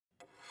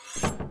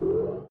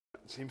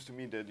It seems to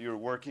me that you're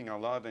working a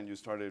lot and you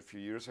started a few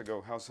years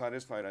ago. How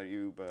satisfied are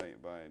you by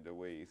the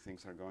way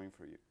things are going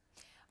for you?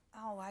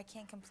 Oh, I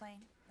can't complain.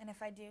 And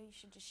if I do, you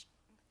should just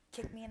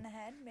kick me in the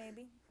head,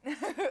 maybe.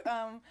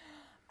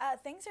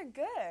 Things are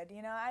good.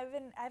 You know,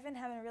 I've been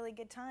having a really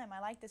good time.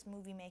 I like this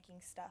movie making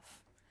stuff.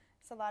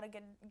 It's a lot of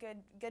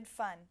good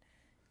fun.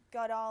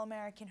 Good all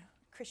American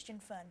Christian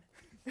fun.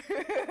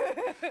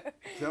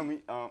 Tell me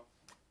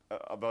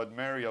about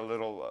Mary a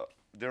little.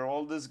 There are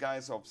all these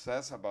guys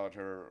obsessed about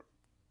her.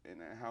 And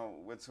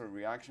what's her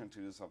reaction to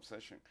this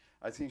obsession?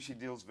 I think she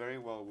deals very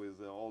well with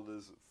all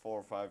these 4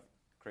 or 5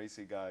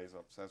 crazy guys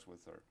obsessed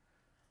with her.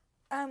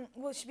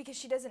 Well, because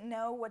she doesn't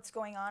know what's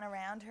going on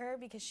around her,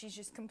 because she's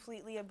just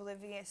completely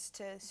oblivious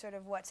to sort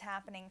of what's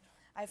happening.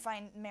 I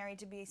find Mary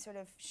to be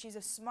she's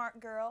a smart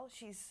girl.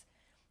 She's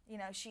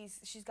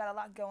got a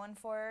lot going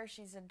for her.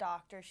 She's a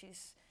doctor.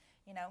 She's,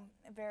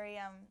 very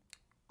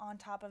on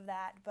top of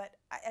that. But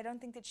I don't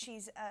think that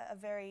she's a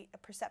very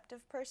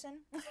perceptive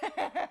person.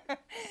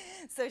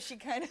 So she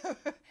kind of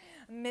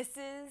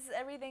misses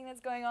everything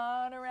that's going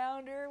on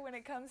around her when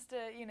it comes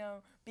to,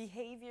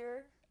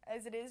 behavior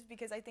as it is,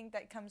 because I think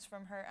that comes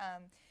from her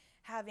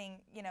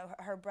having,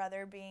 her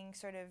brother being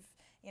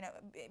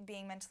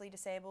being mentally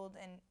disabled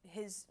and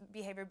his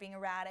behavior being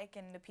erratic,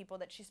 and the people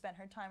that she spent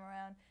her time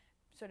around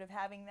sort of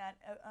having that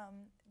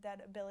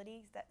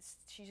ability, that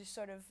she just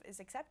sort of is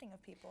accepting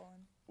of people.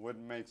 What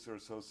makes her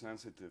so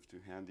sensitive to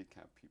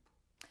handicapped people?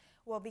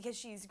 Well, because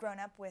she's grown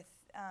up with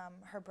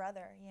her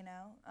brother,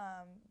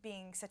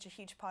 being such a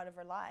huge part of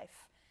her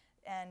life,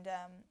 and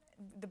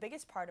the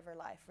biggest part of her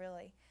life,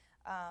 really,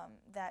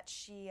 that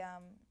she,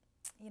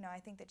 I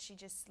think that she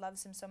just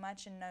loves him so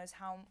much and knows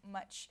how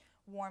much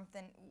warmth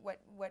and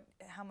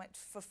how much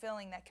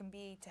fulfilling that can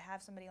be to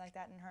have somebody like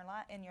that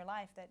in your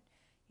life, that,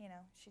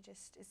 she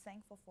just is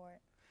thankful for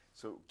it.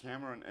 So,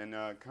 Cameron, in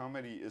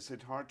comedy, is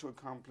it hard to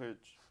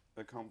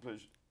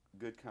accomplish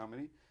good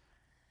comedy?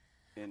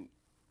 And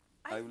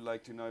I would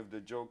like to know if the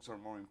jokes are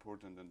more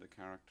important than the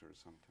characters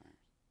sometimes.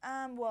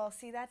 Well,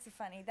 see, that's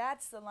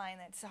the line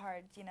that's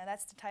hard.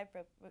 That's the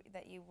tightrope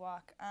that you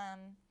walk.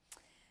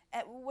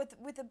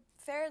 With the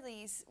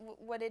Fairleys,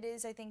 what it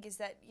is, I think, is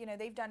that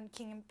they've done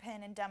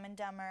Kingpin and Dumb and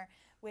Dumber,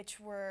 which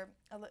were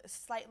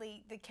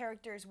the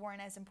characters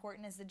weren't as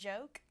important as the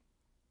joke.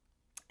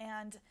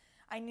 And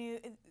I knew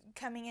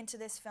coming into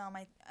this film,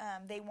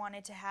 they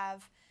wanted to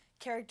have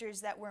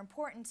characters that were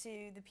important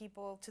to the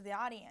people, to the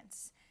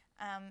audience.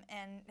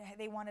 And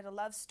they wanted a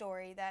love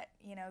story that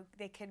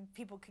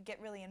people could get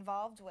really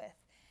involved with,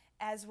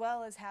 as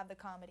well as have the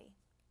comedy.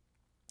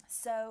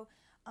 So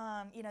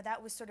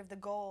that was sort of the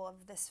goal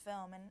of this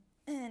film,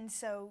 and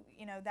so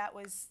that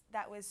was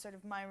sort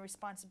of my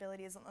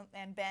responsibility,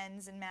 and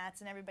Ben's and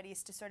Matt's and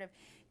everybody's, to sort of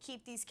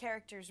keep these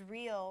characters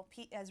real,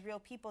 as real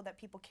people that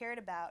people cared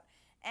about,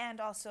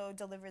 and also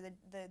deliver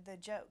the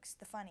jokes,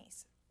 the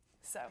funnies.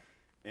 So.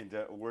 And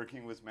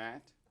working with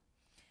Matt?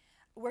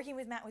 Working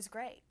with Matt was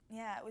great.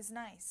 Yeah, it was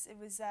nice. It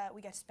was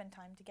we got to spend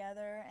time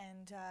together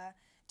and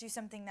do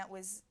something that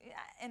was,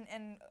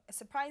 in a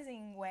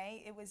surprising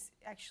way, it was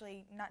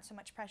actually not so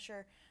much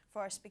pressure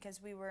for us, because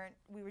we were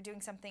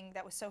doing something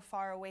that was so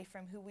far away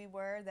from who we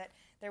were that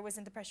there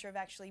wasn't the pressure of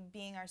actually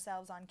being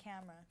ourselves on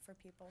camera for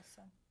people.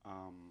 So.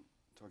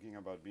 Talking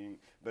about being,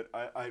 but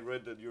I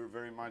read that you're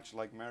very much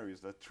like Mary. Is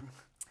that true?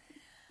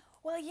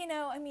 Well,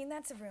 I mean,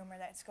 that's a rumor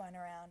that's going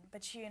around,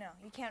 but you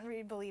can't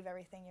really believe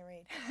everything you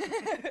read.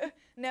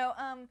 No,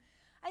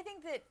 I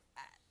think that,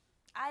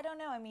 I don't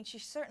know, I mean, she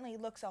certainly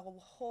looks a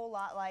whole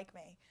lot like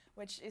me,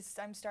 which is,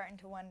 I'm starting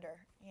to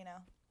wonder,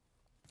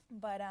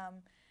 But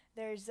I'd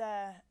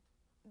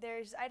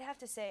have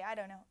to say, I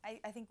don't know,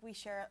 I think we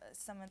share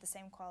some of the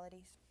same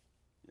qualities.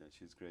 Yeah,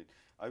 she's great.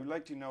 I would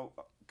like to know,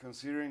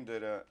 considering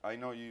that I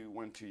know you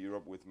went to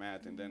Europe with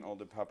Matt, and then all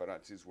the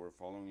paparazzis were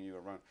following you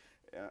around,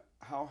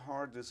 how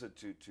hard is it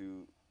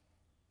to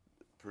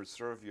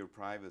preserve your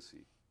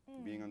privacy,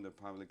 being on the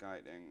public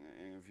eye?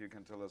 And if you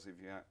can tell us,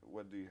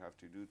 what do you have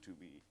to do to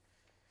be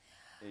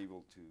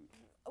able to?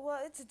 Well,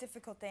 it's a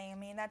difficult thing. I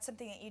mean, that's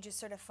something that you just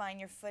sort of find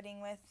your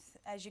footing with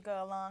as you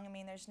go along. I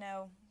mean,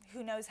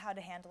 who knows how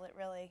to handle it,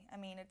 really. I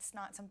mean, it's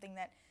not something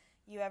that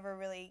you ever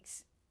really,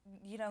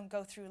 you don't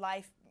go through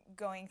life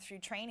going through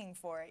training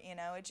for it,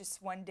 It's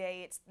just one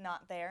day it's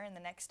not there and the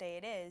next day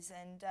it is.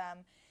 And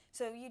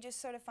so you just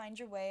sort of find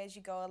your way as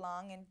you go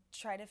along and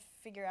try to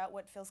figure out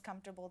what feels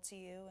comfortable to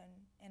you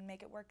and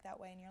make it work that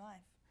way in your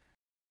life.